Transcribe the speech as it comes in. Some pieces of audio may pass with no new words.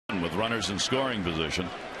1 with runners in scoring position.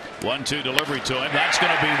 1-2 delivery to him. That's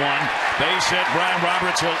going to be one. Base hit. Brian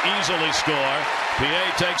Roberts will easily score.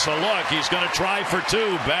 PA takes a look. He's going to try for 2.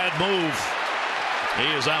 Bad move.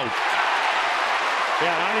 He is out.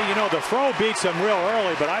 Yeah, I mean, you know, the throw beats him real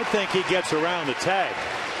early, but I think he gets around the tag.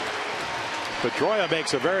 Pedroia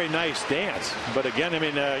makes a very nice dance. But again, I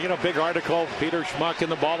mean, you know, big article. Peter Schmuck in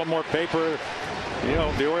the Baltimore paper. You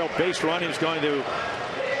know, the Oriole base running is going to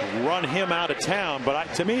run him out of town.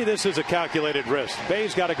 But to me, this is a calculated risk.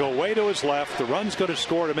 Bay's got to go way to his left. The run's going to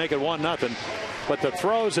score to make it 1-0. But the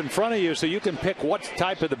throw's in front of you, so you can pick what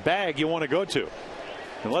type of the bag you want to go to.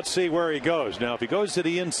 And let's see where he goes. Now, if he goes to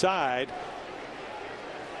the inside,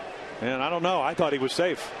 and I don't know, I thought he was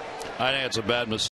safe. I think it's a bad mistake.